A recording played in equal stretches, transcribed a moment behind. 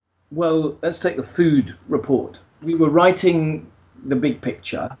Well, let's take the food report. We were writing the big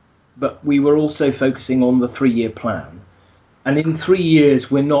picture, but we were also focusing on the 3 year plan. And in 3 years,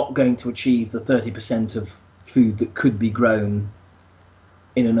 we're not going to achieve the 30% of food that could be grown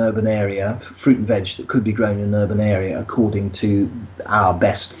in an urban area, fruit and veg that could be grown in an urban area, according to our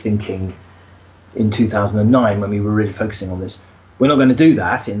best thinking in 2009 when we were really focusing on this. We're not going to do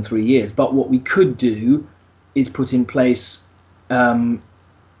that in 3 years, but what we could do is put in place um,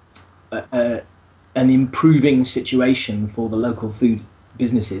 an improving situation for the local food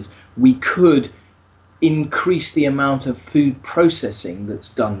businesses. We could increase the amount of food processing that's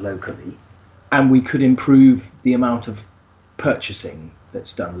done locally, and we could improve the amount of purchasing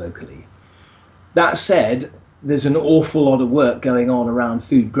that's done locally. That said, there's an awful lot of work going on around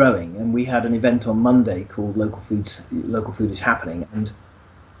food growing, and we had an event on Monday called Local Food is Happening, and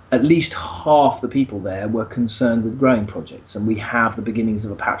at least half the people there were concerned with growing projects, and we have the beginnings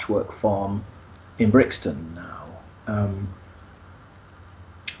of a patchwork farm in Brixton now.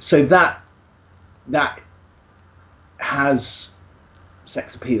 So that has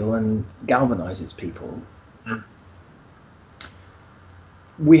sex appeal and galvanizes people.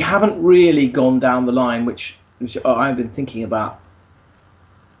 We haven't really gone down the line, which I've been thinking about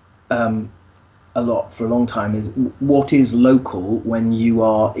um, a lot for a long time, is what is local when you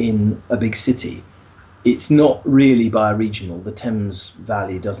are in a big city. It's not really bioregional. The Thames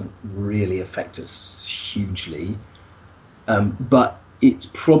Valley doesn't really affect us hugely, but it's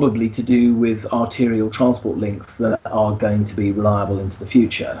probably to do with arterial transport links that are going to be reliable into the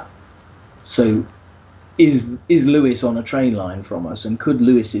future. So, is Lewes on a train line from us, and could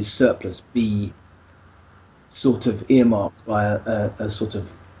Lewis's surplus be sort of earmarked by a sort of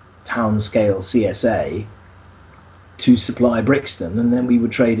town scale CSA to supply Brixton, and then we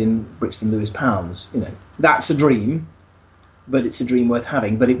would trade in Brixton Lewes pounds? That's a dream, but it's a dream worth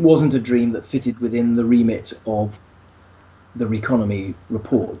having. But it wasn't a dream that fitted within the remit of the Reconomy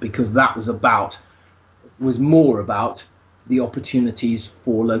report, because that was more about the opportunities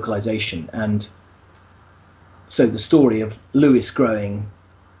for localization. And so the story of Lewes growing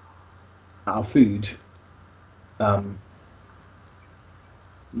our food um,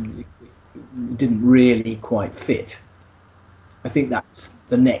 didn't really quite fit. I think that's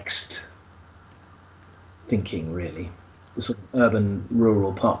the next thinking, really, the sort of urban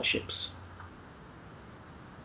rural partnerships.